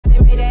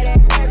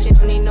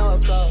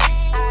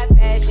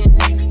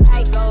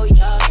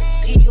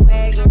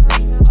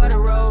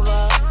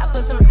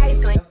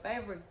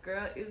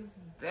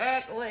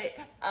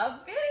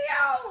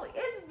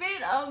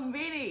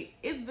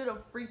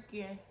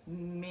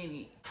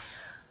minute.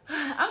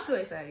 I'm too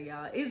excited,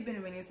 y'all. It's been a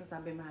minute since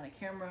I've been behind the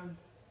camera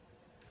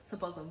to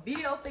post a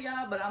video for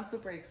y'all, but I'm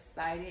super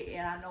excited,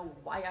 and I know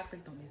why y'all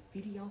clicked on this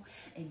video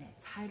and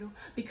that title,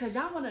 because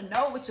y'all want to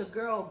know what your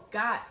girl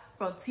got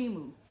from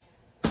Temu.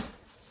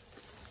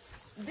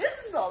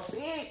 This is a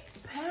big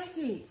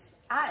package.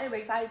 I am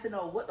excited to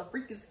know what the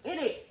freak is in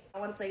it. I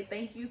want to say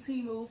thank you,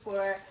 Temu,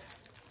 for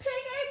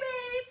picking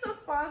me to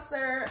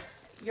sponsor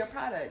your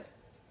products.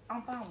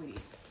 I'm fine with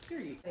it,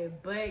 period.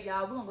 But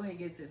y'all, we're gonna go ahead and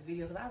get into this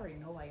video because I already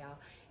know why y'all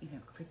even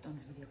clicked on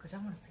this video, because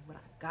y'all want to see what I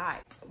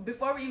got.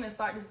 Before we even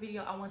start this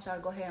video, I want y'all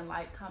to go ahead and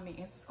like, comment,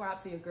 and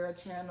subscribe to your girl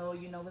channel.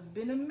 You know, it's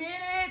been a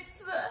minute.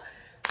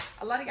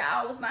 A lot of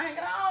y'all was not hanging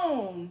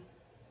on.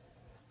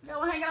 Y'all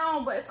were hanging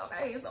on, but it's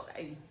okay, it's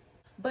okay.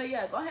 But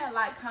yeah, go ahead and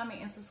like,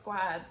 comment, and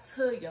subscribe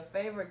to your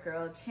favorite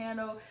girl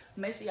channel.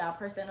 Make sure y'all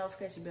press that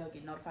notification bell,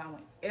 get notified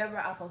whenever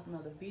I post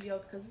another video,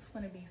 because it's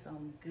gonna be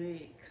some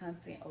good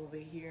content over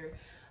here.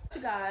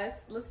 You guys,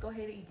 let's go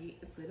ahead and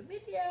get into the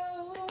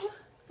video.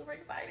 Super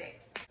excited.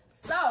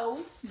 So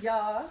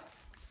y'all,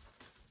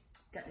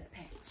 got this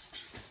package.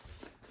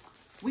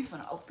 We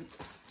finna open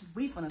it.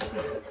 We finna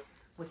see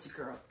what your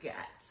girl got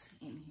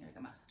in here.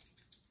 Got my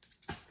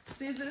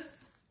scissors,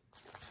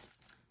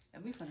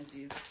 and we finna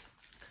just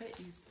cut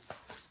these.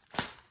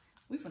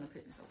 We finna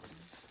cut this open.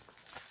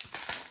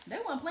 They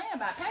wasn't playing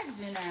about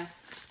packaging now.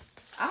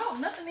 I hope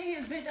nothing in here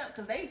is bent up,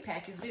 because they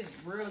packaged this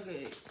real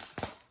good.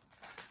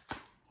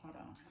 Hold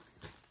on.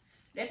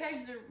 They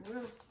packaged it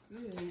real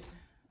good.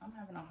 I'm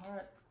having a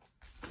hard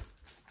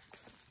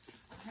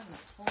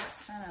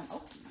time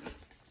opening it.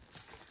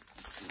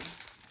 Let's see.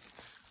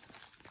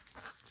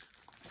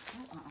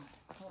 Hold on.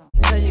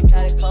 Because you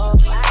got it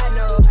cold. I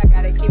know I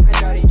gotta keep my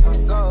shorty on the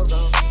go.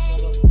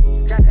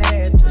 Got the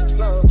ass to the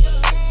floor.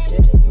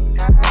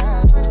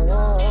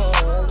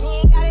 You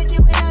ain't gotta do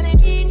it on the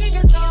beat,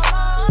 niggas go.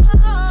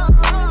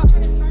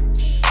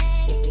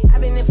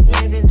 I've been in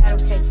feelings, is that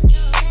okay?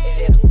 Is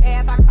it okay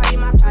if I call you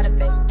my pride of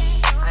babe?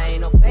 I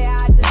ain't no player,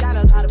 I just got a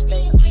lot of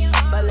faith.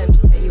 But let me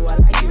tell you, I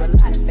like you a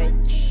lot of faith.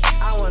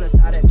 I wanna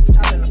start at the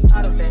top of the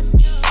bottom bed.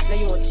 Now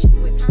you want to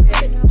shoot with the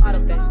red at the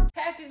bottom bed.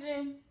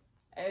 Packaging,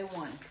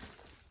 A1.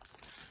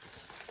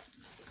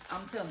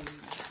 I'm telling you,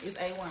 it's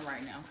A1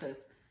 right now, because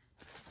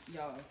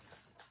y'all,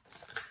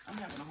 I'm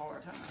having a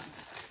hard time.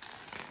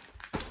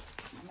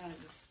 I'm gonna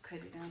just cut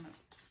it down the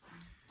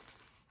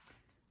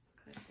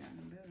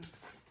middle.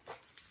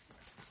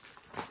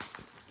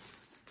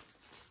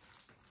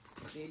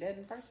 See that in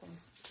the first one.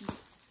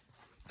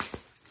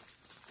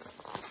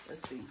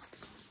 Let's see.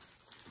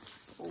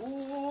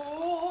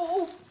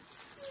 Ooh,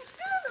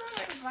 I'm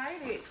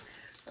excited.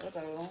 Hold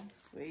on,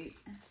 wait.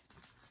 I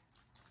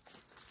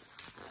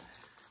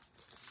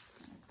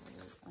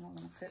don't want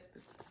to cut the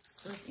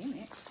stuff in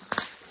it.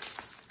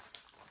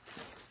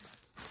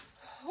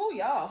 Oh,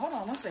 y'all, hold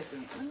on one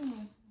second.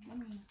 Let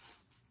me.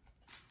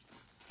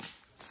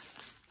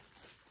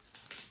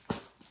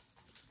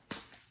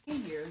 In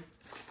here,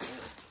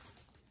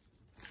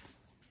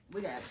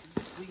 we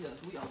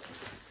open.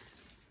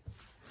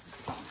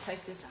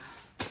 Take this out.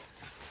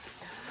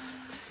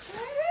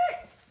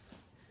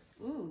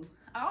 Ooh,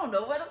 I don't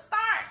know where to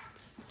start.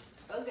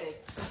 Okay,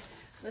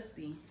 let's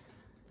see.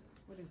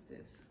 What is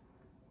this?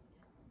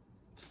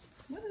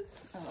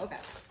 Oh, okay.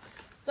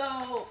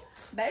 So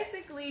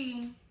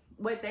basically,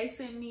 what they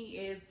sent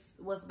me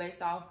was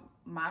based off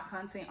my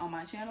content on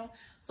my channel.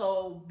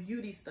 So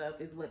beauty stuff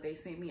is what they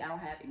sent me. I don't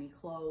have any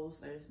clothes.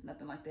 There's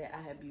nothing like that.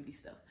 I have beauty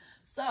stuff.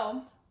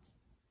 So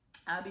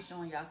I'll be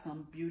showing y'all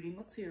some beauty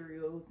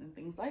materials and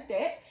things like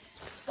that.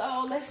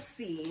 So let's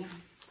see.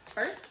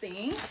 First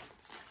thing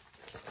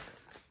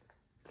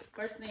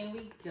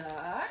we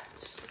got,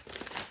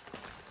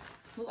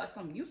 look like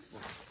something useful.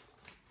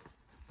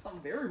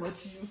 Something very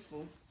much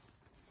useful.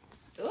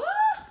 Ooh,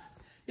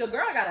 your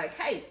girl got a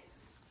cape.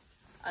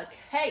 A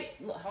cape.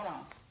 Look, hold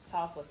on.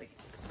 Pause for a second.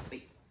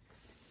 Wait.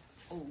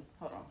 Oh,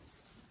 hold on.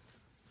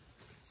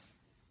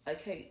 A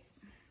cape.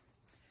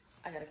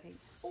 I got a cape.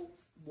 Oh,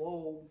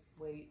 whoa,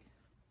 wait.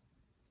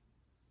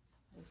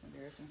 That's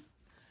embarrassing.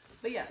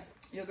 But yeah,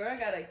 your girl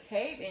got a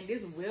cape, and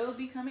this will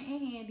be coming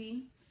in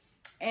handy.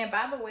 And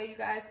by the way, you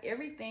guys,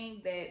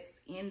 everything that's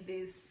in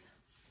this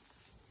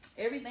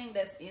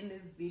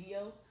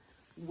video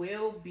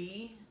will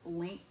be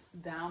linked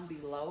down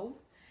below.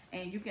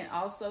 And you can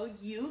also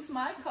use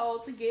my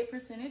code to get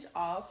percentage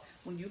off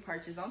when you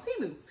purchase on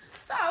Temu.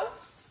 So,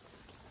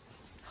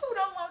 who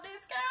don't want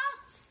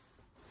discounts?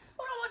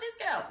 Who don't want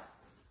discounts?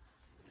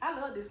 I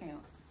love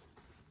discounts.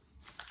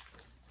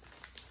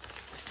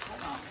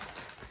 Hold on.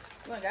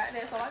 You ain't got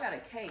that, so I got a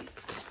cape.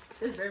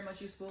 This is very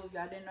much useful.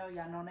 Y'all didn't know,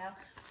 y'all know now.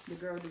 The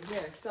girl did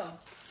hair. So,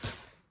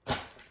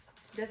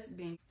 that's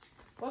being.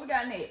 What we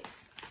got next?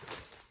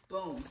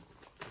 Boom.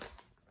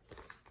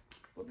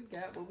 What we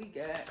got? What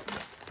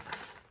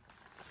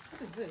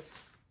is this?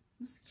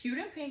 It's cute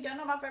and pink. Y'all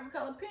know my favorite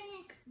color,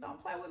 pink.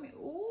 Don't play with me.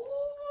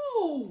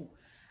 Ooh,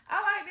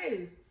 I like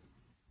this.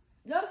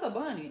 Y'all, this is a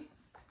bunny.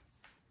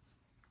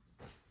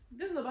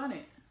 This is a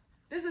bonnet.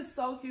 This is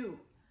so cute.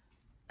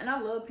 And I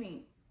love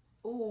pink.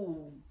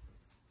 Ooh.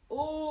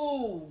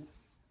 Ooh.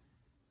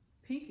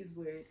 Pink is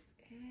where it's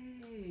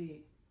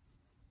at.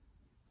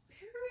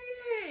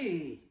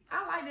 Period.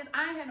 I like this.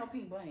 I ain't had no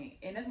pink bunny,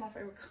 and that's my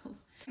favorite color.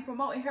 I'm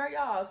promoting hair,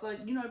 y'all, so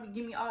you know,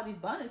 give me all these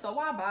bunnies. So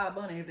why buy a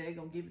bunny if they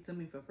gonna give it to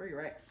me for free,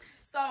 right?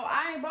 So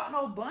I ain't bought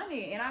no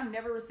bunny, and I've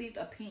never received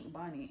a pink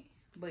bunny.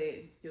 But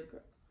your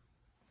girl,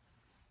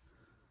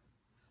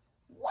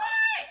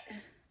 what?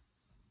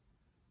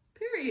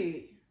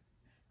 Period.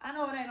 I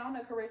know it ain't on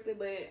there correctly,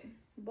 but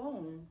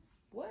boom.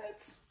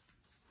 What?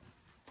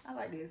 I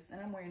like this,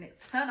 and I'm wearing it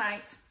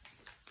tonight.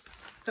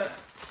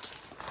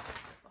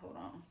 Hold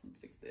on, let me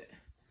fix that.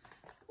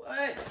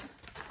 What?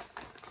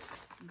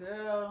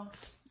 Girl,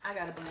 I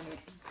gotta blend it.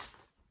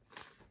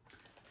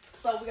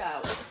 So we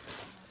got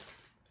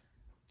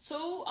 2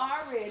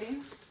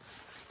 already.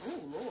 Oh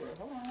Lord,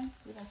 hold on.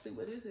 We're gonna see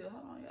what this is.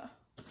 Hold on, y'all.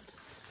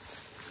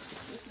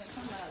 This gonna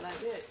come out like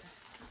that.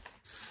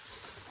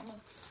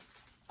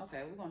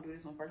 Okay, we're gonna do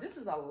this one first. This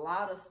is a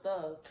lot of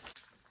stuff.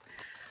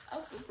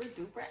 I'm super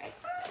duper excited.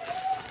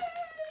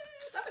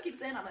 I'm gonna keep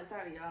saying I'm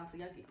excited, y'all, so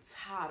y'all get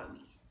tired of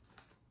me.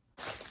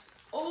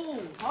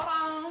 Oh, hold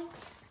on.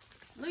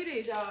 Look at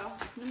this, y'all.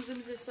 Let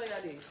me just show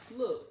y'all this.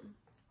 Look.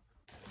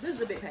 This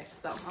is a big pack of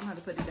stuff. I'm gonna have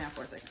to put this down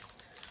for a second.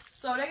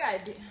 So they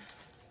got,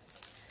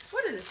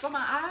 what is this, for my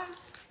eyes?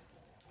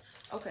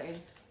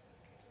 Okay.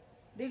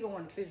 They go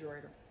in the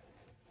refrigerator.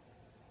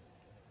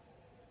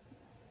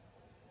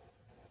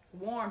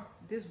 Warm,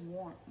 this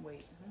warm,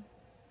 wait.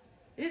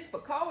 This for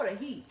cold or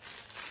heat.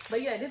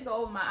 But yeah, this go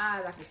over my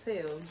eyes, I can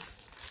tell.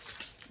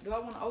 Do I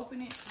want to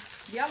open it?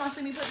 Y'all want to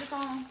see me put this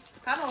on?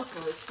 I know it's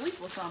for sleep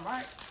or something,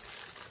 right?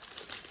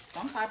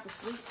 Some type of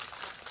sleep,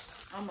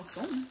 I'm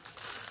assuming.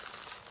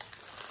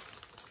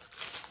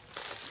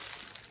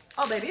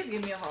 Oh, baby, it's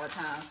giving me a hard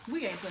time.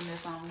 We ain't putting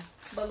this on.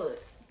 But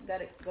look,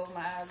 got it go over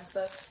my eyes and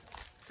stuff.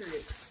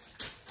 Period.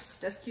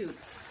 That's cute.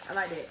 I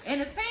like that.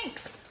 And it's pink.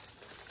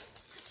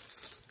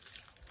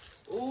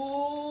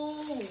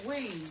 Ooh,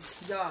 wee,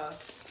 y'all.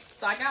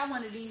 So I got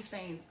one of these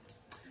things.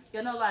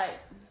 You know, like,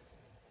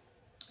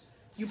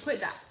 you put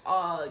that,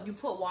 you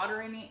put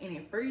water in it and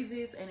it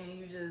freezes, and then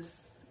you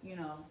just, you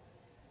know,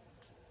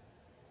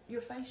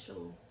 your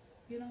facial,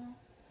 you know,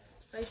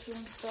 facial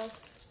and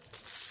stuff.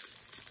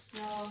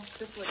 Y'all,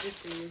 that's what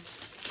this is.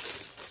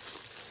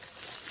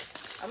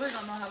 I really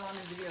don't know how long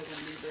this video is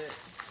gonna be,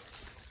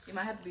 but it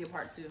might have to be a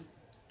part 2.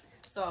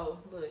 So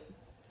look,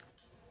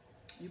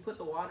 you put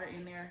the water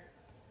in there.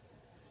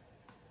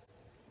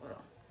 Hold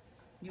on.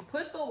 You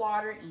put the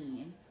water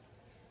in,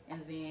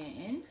 and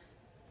then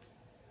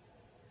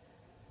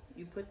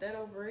you put that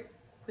over it,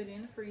 put it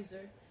in the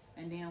freezer,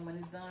 and then when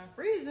it's done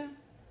freezing,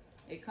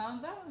 it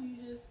comes out and you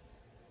just,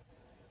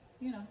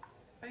 you know,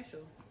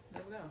 facial.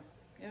 There we go.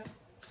 Yep.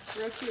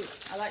 Real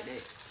cute. I like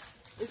that.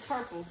 It's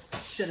purple.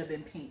 Should have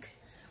been pink.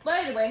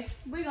 But anyway,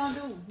 we're gonna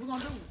do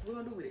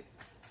with it.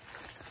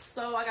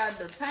 So I got a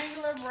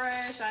detangler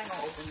brush. I ain't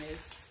gonna open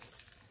this.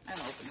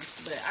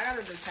 But I got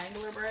a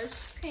detangler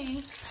brush,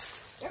 pink.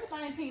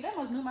 Everything pink. That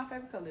must be my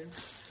favorite color.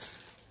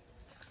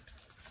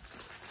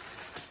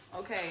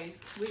 Okay,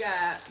 we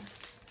got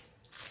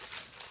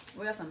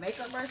some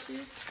makeup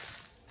brushes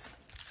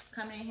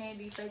coming in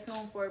handy. Stay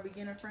tuned for a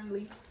beginner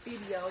friendly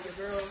video.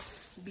 Your girl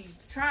be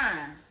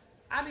trying.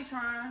 I be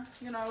trying,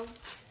 you know,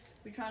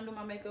 be trying to do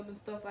my makeup and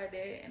stuff like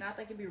that, and I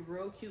think it'd be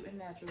real cute and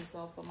natural.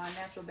 So for my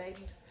natural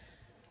babies.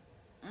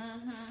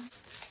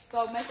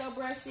 So makeup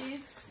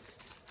brushes,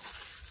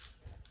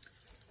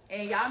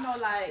 and y'all know,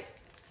 like,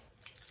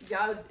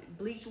 y'all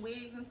bleach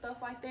wigs and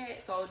stuff like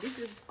that. So this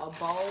is a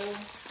bowl.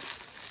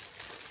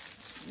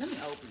 Let me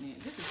open it.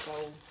 This is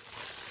so,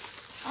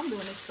 I'm doing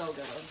this so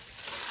good.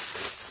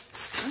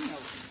 Let me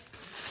open it.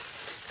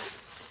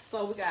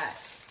 So we got,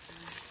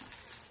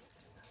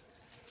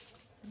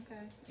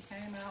 okay, it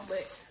came out,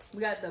 but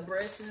we got the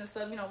brushes and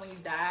stuff, you know, when you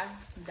dye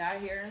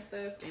hair and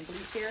stuff, and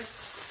bleach hair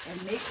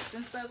and mix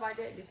and stuff like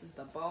that. This is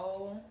the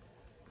bowl.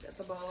 We got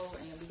the bowl,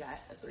 and we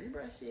got the 3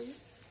 brushes.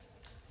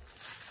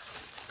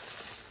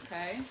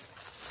 Okay.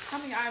 How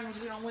many items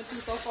we done went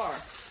through so far?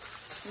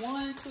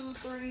 1, 2,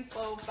 3,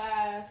 4,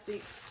 5,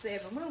 6,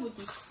 7. We're gonna look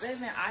through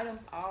 7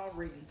 items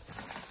already.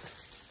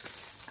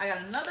 I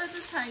got another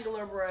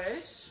detangler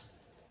brush.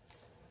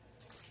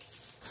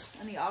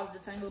 I need all the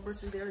detangler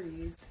brushes. There it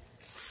is.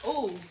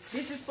 Oh,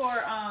 this is for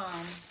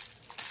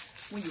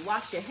when you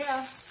wash your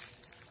hair.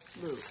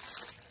 Look,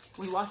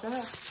 when you wash your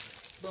hair,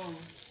 boom,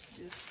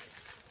 just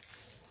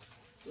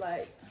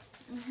like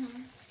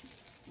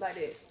like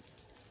that.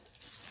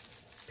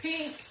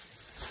 Pink.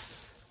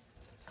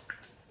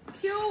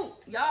 Cute,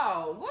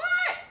 y'all.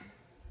 What?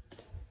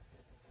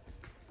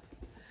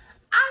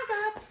 I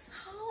got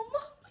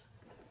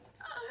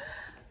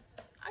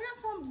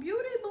some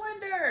beauty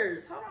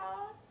blenders. Hold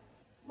on.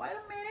 Wait a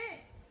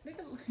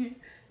minute.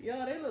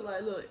 Y'all, they look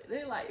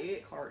like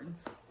egg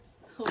cartons.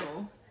 Hold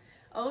on.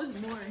 Oh, it's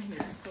more in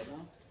here. Hold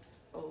on.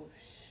 Oh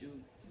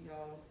shoot,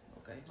 y'all.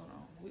 Okay, hold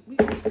on. We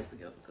can put this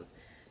together because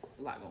it's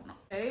a lot going on.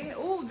 Okay.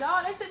 Oh,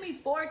 y'all, they sent me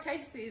 4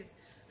 cases.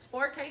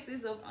 4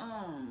 cases of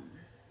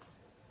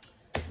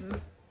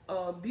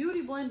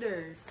beauty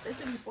blenders. They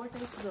sent me 4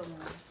 cases of them.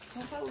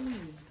 Don't play with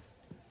me.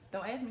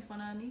 Don't ask me for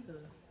none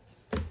either.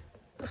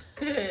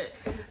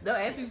 Don't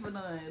ask me for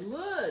none.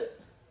 Look.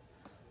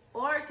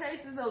 4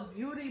 cases of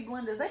beauty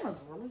blenders. They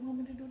must really want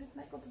me to do this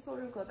makeup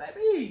tutorial, cause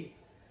baby.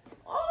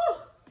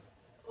 Oh,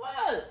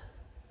 what?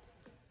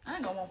 I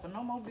ain't gonna want for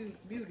no more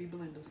beauty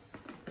blenders.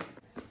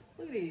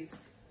 Look at this.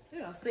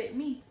 They're gonna set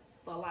me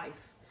for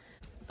life.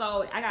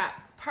 So I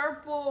got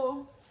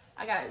purple.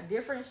 I got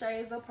different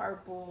shades of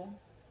purple.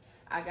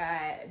 I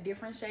got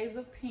different shades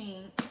of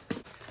pink.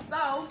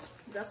 So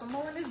got some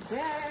more in this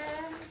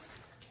bag.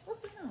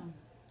 What's in them?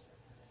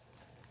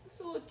 It's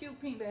a little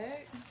cute pink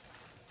bag.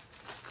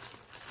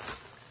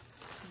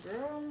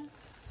 Girl,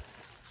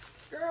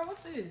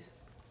 what's this?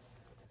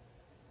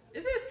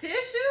 Is this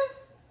tissue?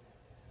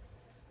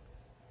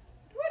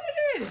 What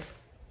it is?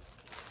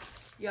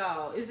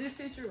 Y'all, is this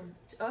tissue?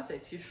 Oh, I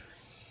said tissue.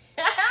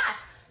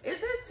 Is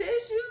this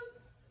tissue?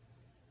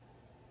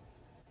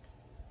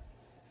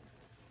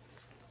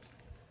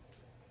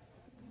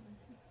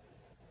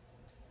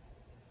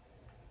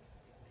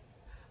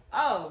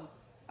 Oh,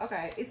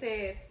 okay. It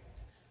says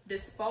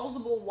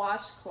disposable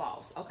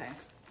washcloths. Okay,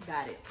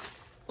 got it.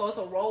 So it's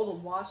a roll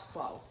of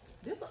washcloths.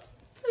 This look,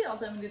 please don't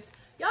tell me this.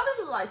 Y'all, this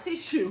look like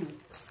tissue.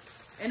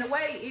 And the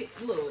way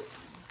it looks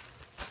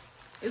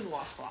is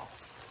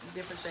washcloths.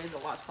 Different shades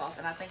of washcloths.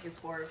 And I think it's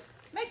for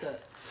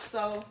makeup.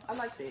 So I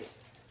like that.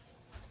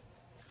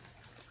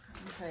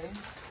 Okay.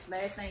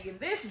 Last thing in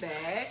this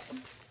bag.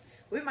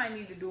 We might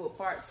need to do a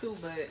part 2,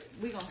 but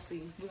we're gonna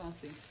see. We're gonna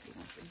see. We're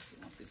gonna see.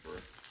 We're gonna see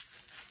first.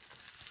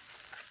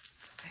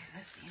 Okay,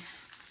 let's see.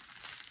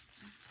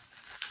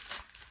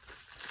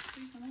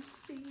 Let's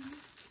see.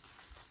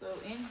 So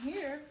in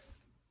here,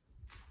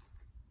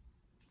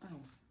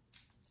 oh,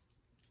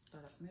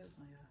 thought I smelled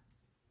something,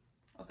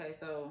 y'all. Okay,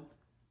 so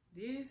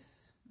this,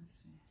 let's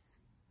see.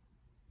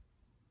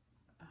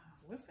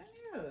 What's in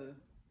here?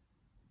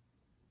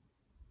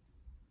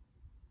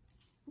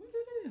 What is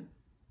it?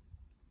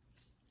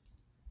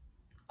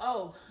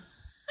 Oh,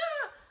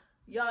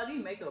 y'all,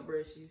 these makeup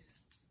brushes.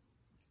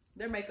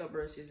 They're makeup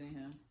brushes in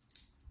here.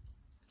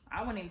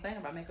 I wasn't even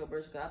thinking about makeup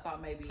brushes because I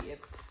thought maybe if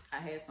I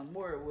had some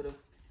more, it would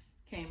have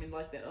came in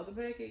like the other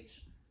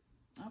package.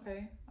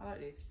 Okay, I like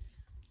this.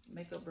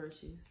 Makeup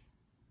brushes.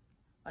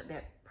 Like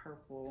that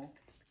purple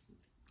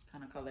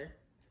kind of color.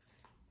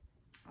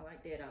 I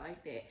like that, I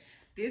like that.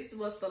 This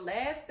was the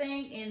last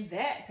thing in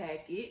that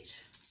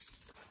package.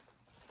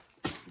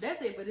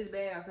 That's it for this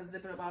bag. I could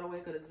zip it up all the way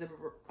because the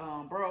zipper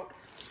broke.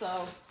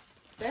 So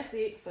that's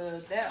it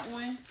for that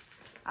one.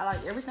 I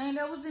like everything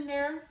that was in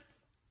there.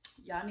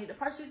 Y'all need to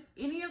purchase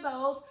any of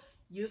those.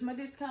 Use my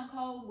discount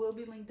code. Will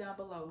be linked down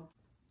below.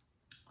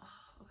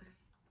 Oh, okay.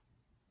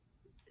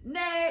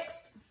 Next.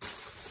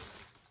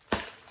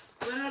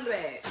 Put another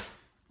bag.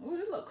 Oh,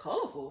 this look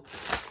colorful.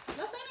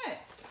 Y'all seen that?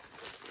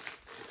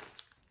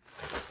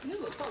 This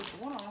look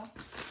colorful. Hold on.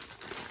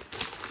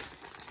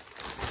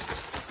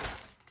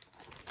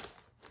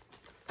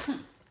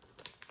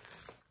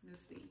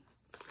 Let's see.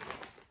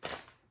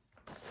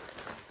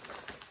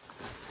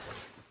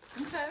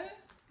 Okay.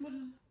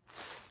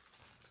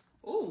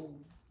 Ooh.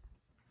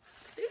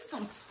 These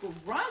some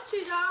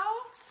scrunchies,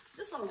 y'all.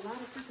 There's a lot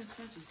of freaking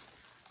scrunchies.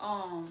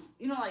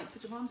 You know, like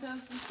put your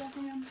ponytails and stuff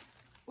in them.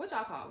 What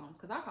y'all call them?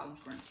 Because I call them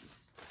scrunchies.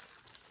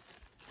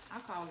 I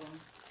call them.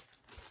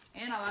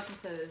 And I like them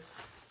because,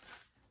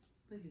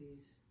 look at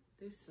this.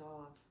 They're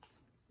soft.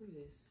 Look at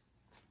this.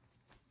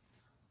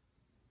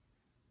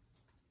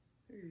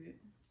 Period.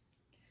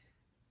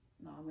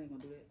 No, we ain't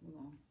gonna do that. We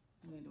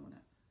ain't doing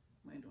that.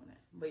 We ain't doing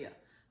that. But yeah,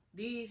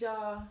 these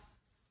y'all.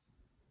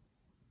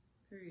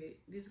 Period.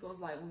 This goes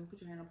like when you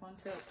put your hand up on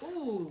ponytail.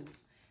 Ooh,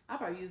 I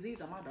probably use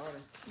these on my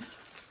daughter.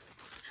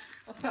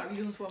 I'll probably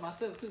use them for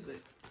myself too, but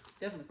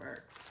definitely for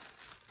her.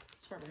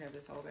 She'll probably have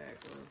this whole bag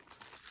for her.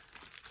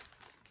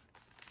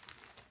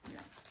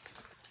 Yeah.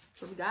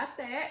 So we got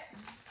that.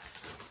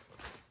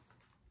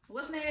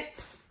 What's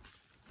next?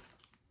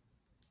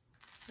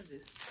 What's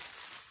this?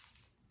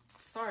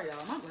 Sorry,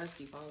 y'all. My glasses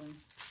keep falling.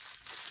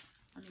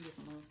 I need to get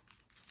some more.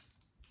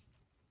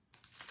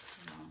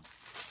 Hold on.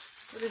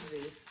 What is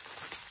this?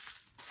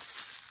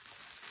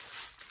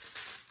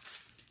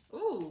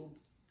 Ooh.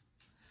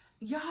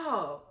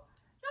 Y'all.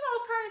 Y'all know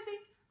what's crazy?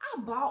 I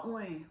bought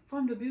one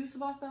from the beauty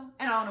supply store.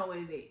 And I don't know what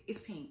it is. It's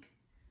pink.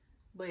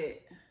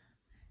 But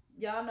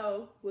y'all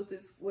know what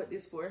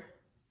this for.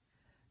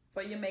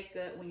 For your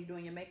makeup, when you're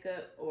doing your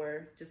makeup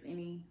or just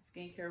any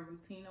skincare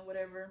routine or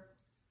whatever.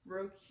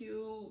 Real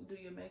cute. Do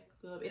your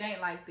makeup. It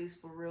ain't like this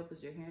for real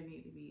because your hair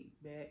need to be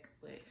back.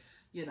 But,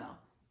 you know,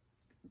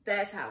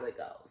 that's how it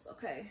goes.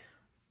 Okay.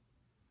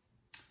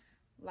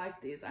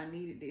 Like this. I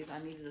needed this. I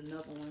needed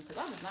another one because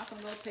I was not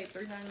going to go pay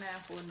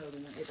 $3.99 for another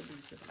one at the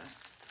beauty supply.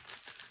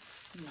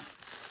 No.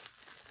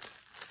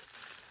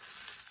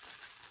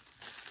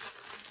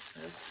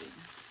 Let's see.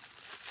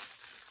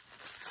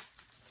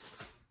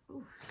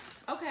 Ooh.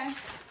 Okay.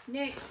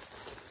 Next.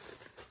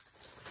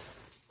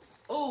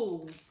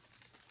 Oh.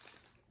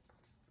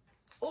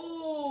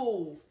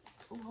 Oh.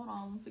 Oh, hold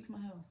on. Let me fix my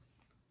hair.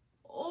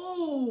 Oh.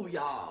 Oh,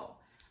 y'all.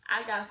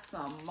 I got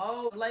some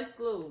more lace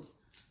glue.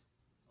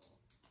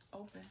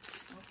 Open.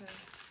 Okay.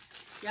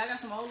 Yeah, I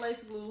got some old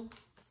lace glue.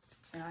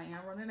 And I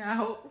am running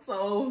out.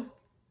 So.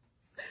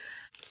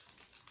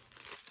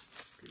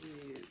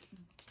 Good.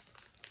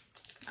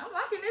 I'm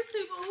liking this,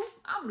 Temu.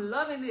 I'm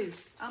loving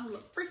this. I'm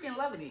freaking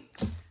loving it.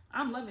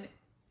 I'm loving it.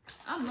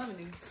 I'm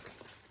loving it.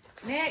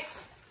 Next.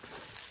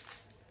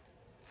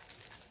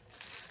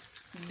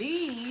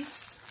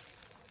 These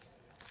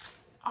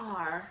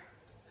are,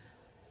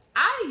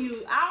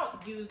 I'll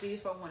use these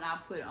for when I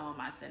put on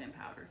my setting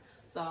powder.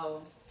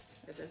 So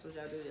if that's what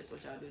y'all do, that's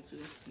what y'all do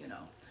too, you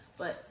know.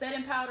 But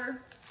setting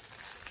powder,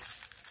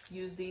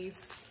 use these.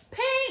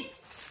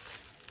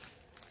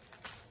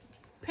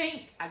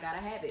 Pink, I gotta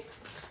have it.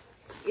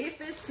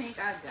 If it's pink,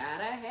 I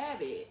gotta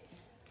have it.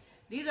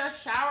 These are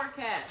shower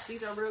caps.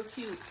 These are real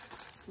cute.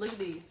 Look at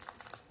these.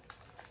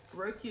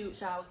 Real cute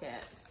shower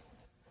caps.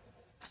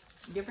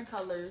 Different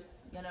colors.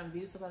 You know,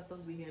 these are supposed to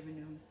be having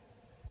them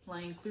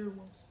plain clear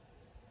ones.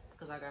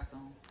 Because I got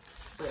some.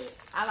 But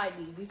I like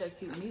these. These are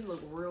cute. And these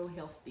look real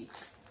healthy.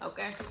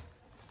 Okay?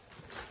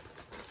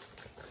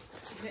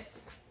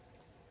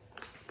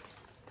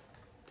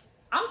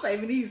 I'm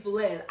saving these for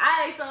last.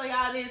 I ain't showing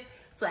y'all this.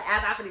 So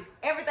after I finish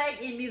everything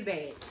in this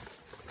bag,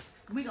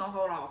 we gonna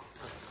hold off.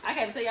 I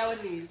can't tell y'all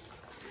what it is.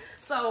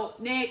 So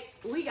next,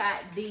 we got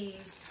these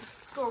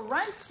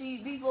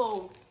scrunchies. These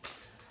little,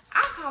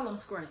 I call them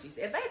scrunchies.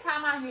 If they tie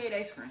my hair,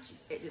 they scrunchies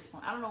at this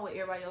point. I don't know what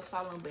everybody else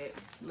call them, but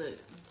look.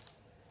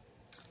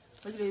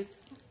 Look at this.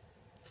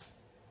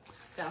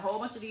 Got a whole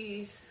bunch of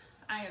these.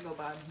 I ain't gonna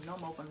go buy no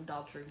more from the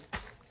Dollar Tree.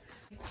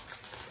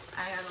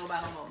 I ain't gonna go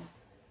buy no more.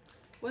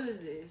 What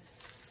is this?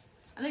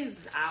 I think this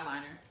is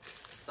eyeliner.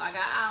 So I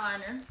got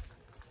eyeliner.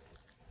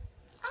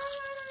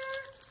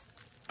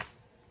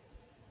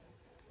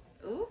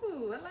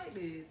 Ooh, I like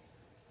this.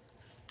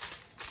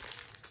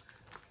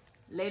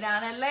 Lay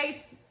down that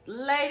lace,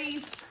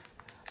 ladies.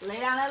 Lay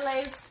down that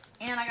lace.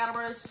 And I got a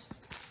brush.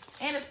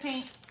 And it's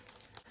pink.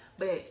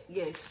 But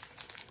yes.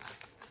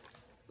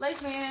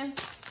 Lace bands.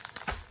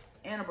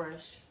 And a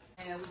brush.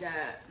 And we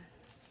got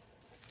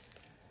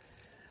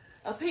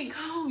a pink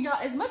comb.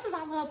 Y'all, as much as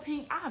I love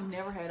pink, I've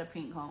never had a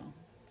pink comb.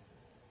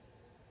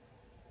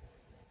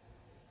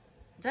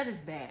 That is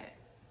bad.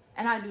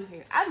 And I do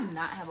hair. I do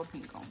not have a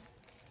pink comb.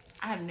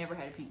 I have never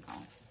had a pink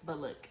comb. But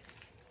look.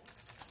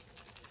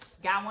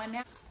 Got one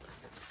now.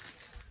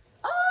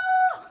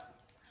 Oh!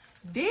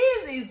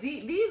 These are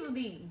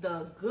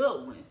the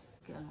good ones.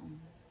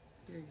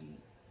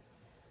 Period.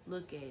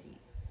 Look at it.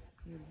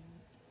 Period.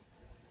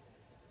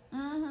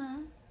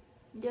 Mm-hmm.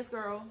 Yes,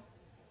 girl.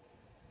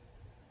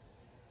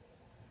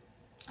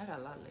 I got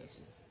a lot of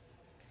lashes.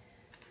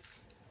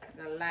 I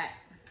got a lot.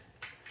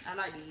 I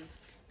like these.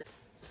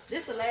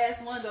 This the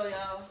last one though,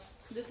 y'all.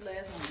 This the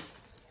last one.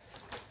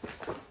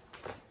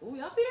 Ooh,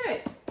 y'all see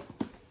that?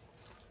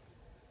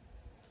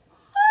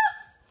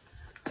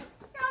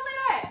 Y'all see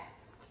that?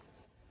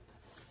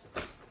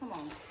 Come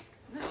on.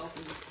 Let's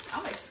open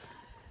this.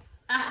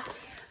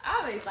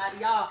 I'm excited,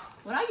 y'all.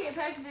 When I get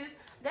packages,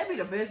 that be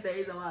the best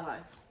days of my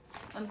life.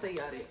 Let me tell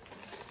y'all that.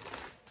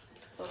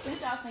 So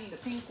since y'all seen the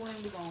pink one,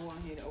 we're gonna go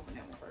ahead and open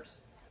that one first.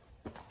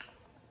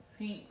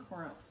 Pink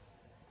Crimper.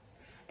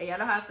 And y'all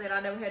know how I said I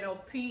never had no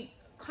pink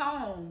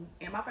comb,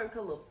 and my favorite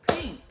color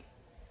pink.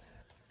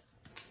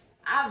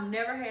 I've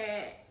never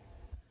had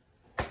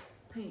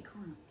pink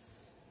crimps.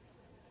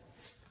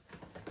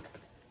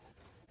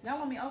 Y'all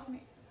want me to open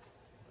it?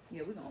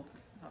 Yeah, we're gonna open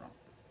it. Hold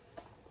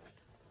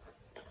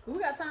on. We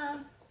got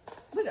time.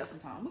 We got some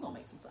time. We're gonna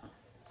make some time.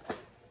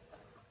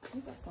 We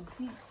got some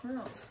pink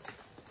crimps.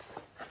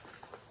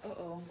 Uh-oh.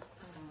 Hold on.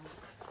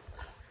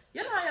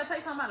 You know how y'all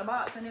take something out of the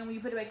box and then when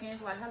you put it back in,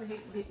 it's like, how the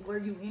heck were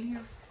you in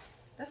here?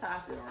 That's how I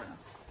feel right now.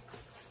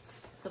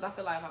 Because I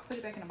feel like if I put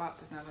it back in the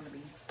box, it's not going to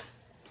be.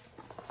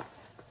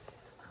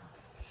 Oh,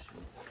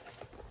 shoot.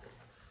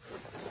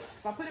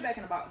 If I put it back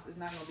in the box, it's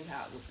not going to be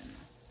how it was in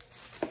there.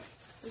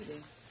 Look at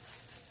this.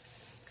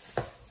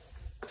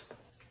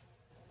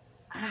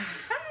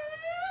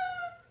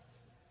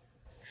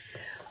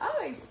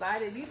 I'm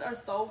excited. These are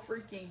so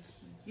freaking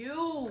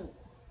cute.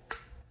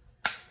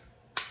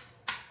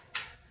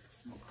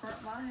 I'm going to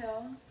crimp my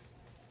hair.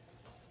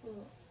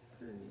 Look,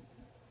 pretty.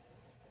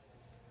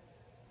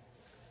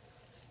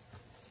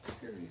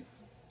 Period.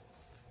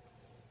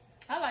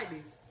 I like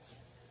this.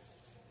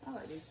 I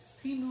like this.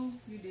 Temu,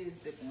 you did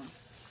the big one.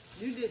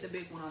 You did the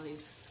big one on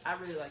these. I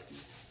really like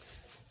these.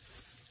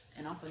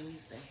 And I'm putting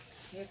these the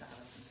heck out of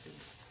them too.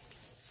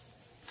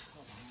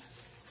 Hold on.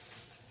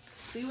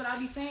 See what I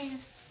be saying?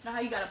 Know how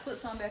you gotta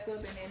put some back up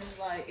and then it's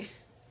like,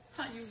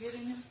 how you get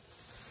in here?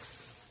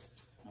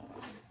 Hold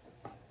on.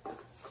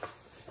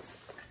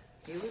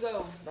 Here we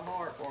go. The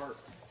hard part.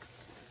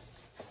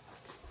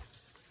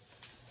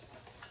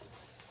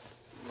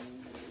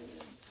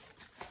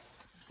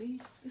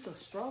 See, it's a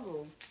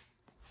struggle.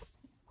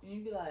 And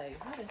you be like,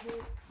 how the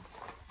heck?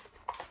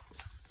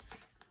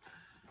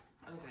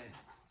 Okay.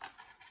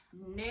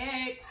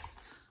 Next.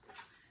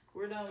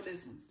 We're done with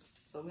this one.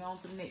 So we're on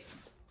to the next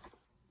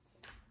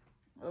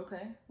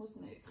Okay, what's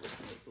next?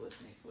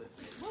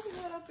 What we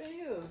got up in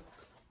here?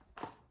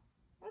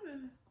 What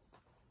is it?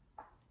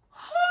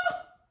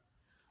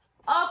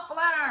 A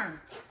flat iron.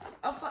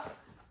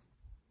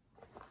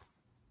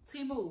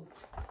 Temu.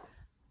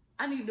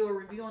 I need to do a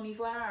review on these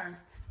flat irons.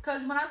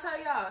 Cause when I tell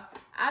y'all,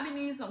 I been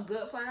needing some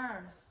good flat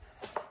irons.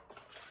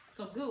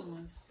 Some good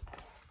ones.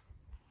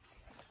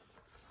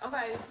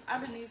 Okay,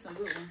 I've been needing some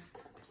good ones.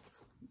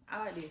 I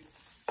like this.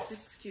 This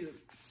is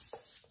cute.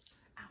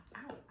 Ow,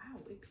 ow, ow,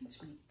 it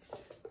pinched me.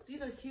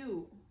 These are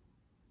cute.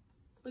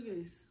 Look at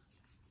this.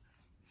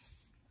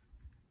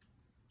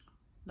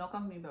 Don't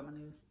come to me about my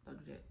nails.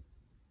 Don't do that.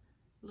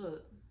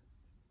 Look.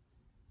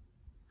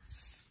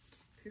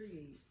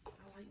 Period. I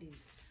like this.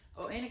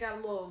 Oh, and it got a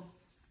little.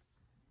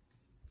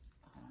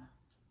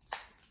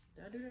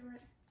 Did I do that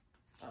right?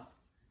 Oh.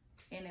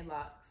 And it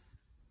locks.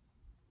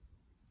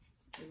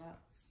 It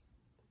locks.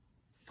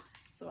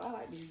 So I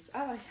like these.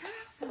 I'm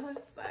so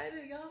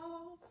excited,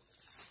 y'all.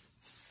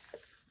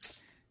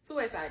 So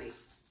excited.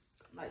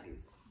 Like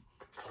this.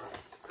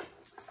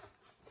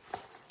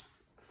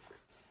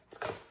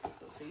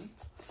 So see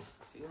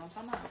what I'm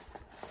talking about.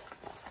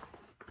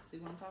 See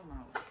what I'm talking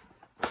about.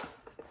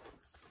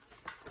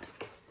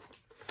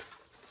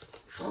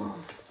 Oh.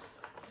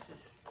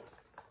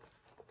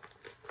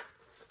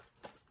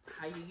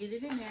 How you get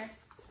it in there?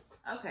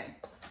 Okay.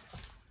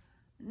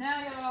 Now,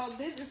 y'all,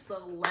 this is the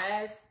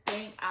last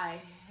thing I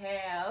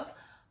have,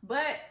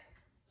 but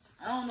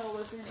I don't know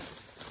what's in it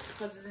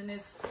because it's in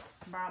this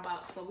brown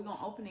box. So we're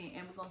gonna open it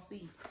and we're gonna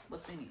see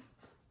what's in it.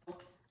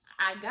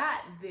 I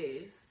got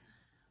this.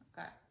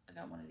 I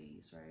got one of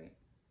these, right?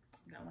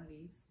 I got one of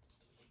these.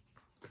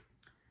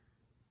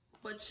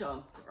 But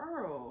your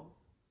girl,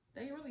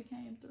 they really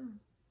came through.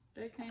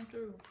 They came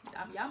through.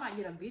 Y'all might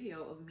get a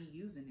video of me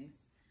using this.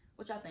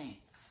 What y'all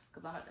think?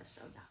 Because I'm about to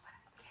show y'all what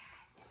I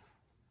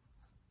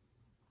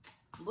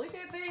got. Look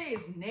at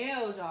these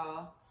nails,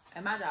 y'all.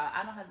 And my job,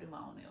 I know how to do my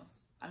own nails.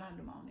 I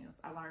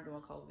learned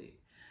during COVID.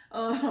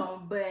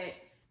 But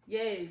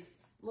yes,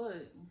 look.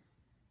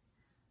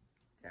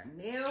 Got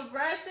nail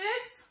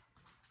brushes.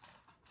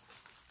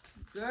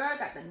 Girl,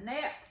 got the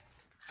nail.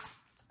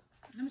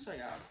 Let me show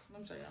y'all.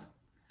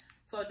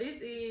 So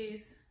this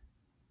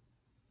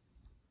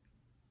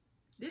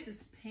is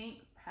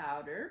pink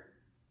powder.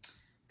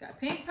 Got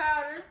pink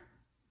powder.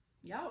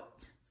 Y'all,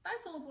 stay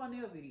tuned for a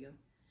nail video.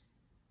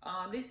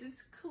 This is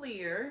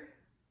clear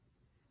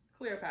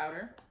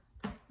powder.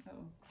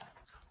 Oh.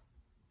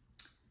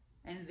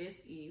 And this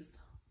is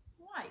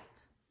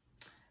white.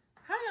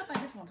 How do y'all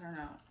think this one turned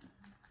out?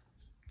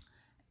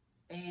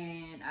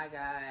 And I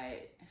got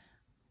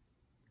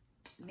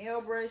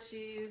nail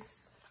brushes.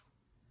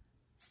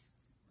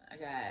 I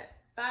got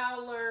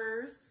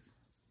Fowlers,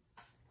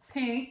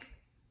 pink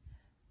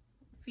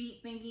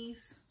feet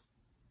thingies.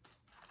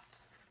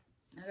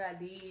 I got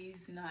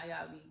these. You know how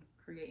y'all be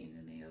creating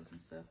the nails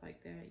and stuff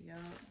like that,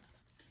 y'all.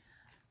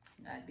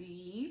 Got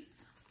these.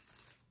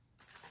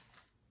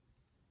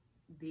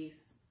 This.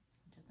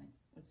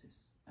 What's this?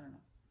 I don't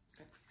know.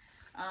 Okay.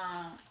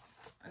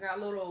 I got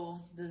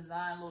little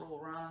design, little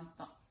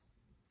rhinestone.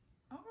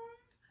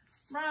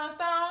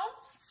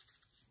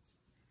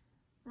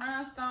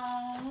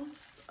 Rhinestones.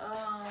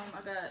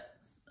 I got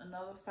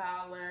another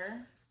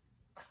Fowler.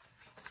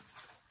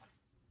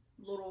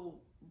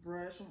 Little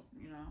brush,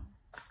 you know,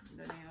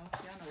 the nails.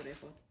 Y'all know what they're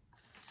for.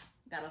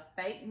 Got a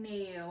fake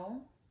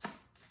nail.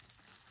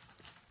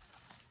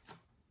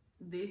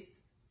 This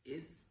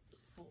is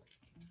for.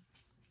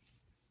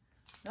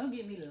 Don't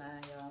get me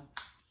lying, y'all.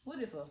 What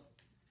is it for?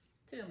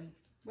 Tell me.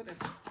 What is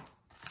it for?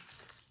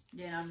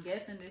 Then I'm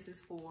guessing this is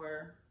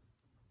for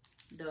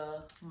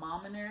the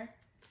mominer.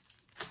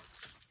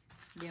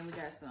 Then we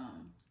got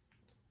some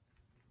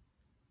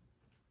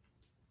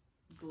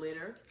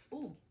glitter.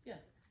 Ooh, yeah.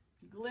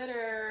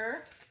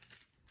 Glitter.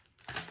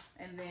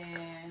 And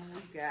then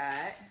we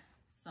got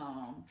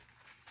some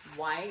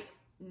white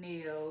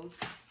nails.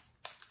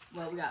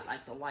 Well, we got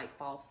like the white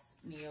false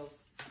nails.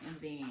 And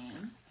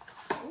then,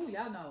 oh,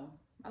 y'all know,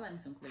 I like me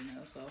some clear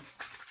nails. So,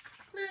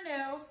 clear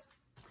nails.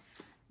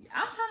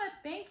 I'm trying to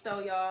think though,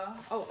 y'all.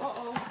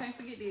 Oh, can't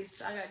forget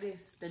this. I got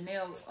this. The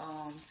nail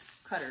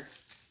cutter.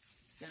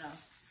 You know,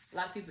 a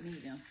lot of people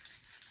need them.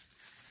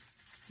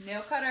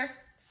 Nail cutter.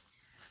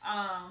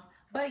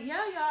 But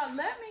yeah, y'all,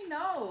 let me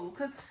know.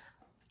 Because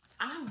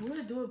I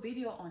would do a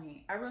video on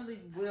it. I really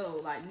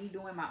will. Like me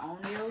doing my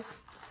own nails.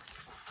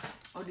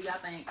 Or do y'all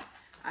think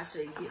I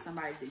should get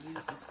somebody to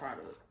use this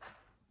product?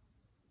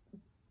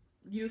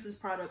 Use this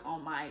product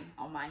on my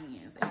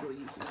hands and do a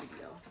YouTube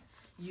video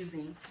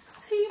using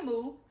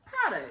Temu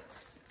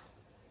products.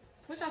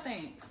 What y'all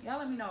think? Y'all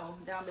let me know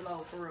down below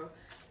for real,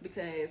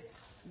 because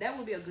that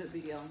would be a good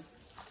video.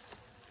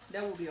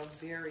 That would be a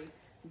very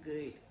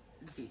good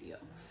video.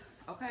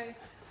 Okay,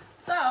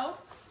 so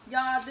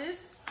y'all, this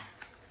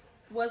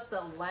was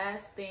the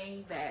last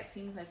thing that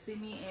Temu has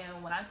sent me,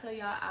 and when I tell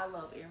y'all I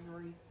love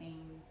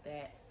everything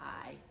that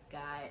I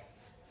got,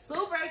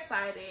 super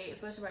excited,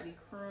 especially about the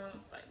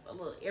crimps, like a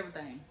little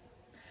everything.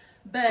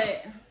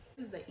 But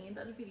This is the end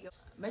of the video.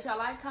 Make sure y'all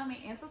like, comment,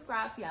 and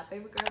subscribe to your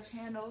favorite girl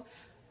channel.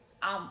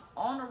 I'm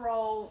on the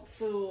road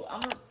to, I'm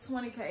at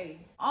 20K.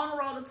 On the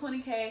road to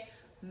 20K.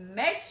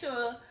 Make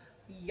sure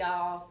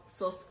y'all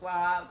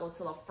subscribe. Go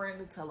tell a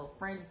friend, tell a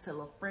friend,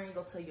 tell a friend.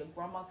 Go tell your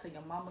grandma, tell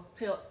your mama,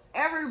 tell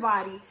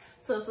everybody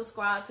to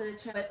subscribe to the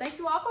channel. Thank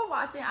you all for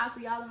watching. I'll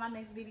see y'all in my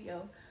next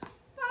video.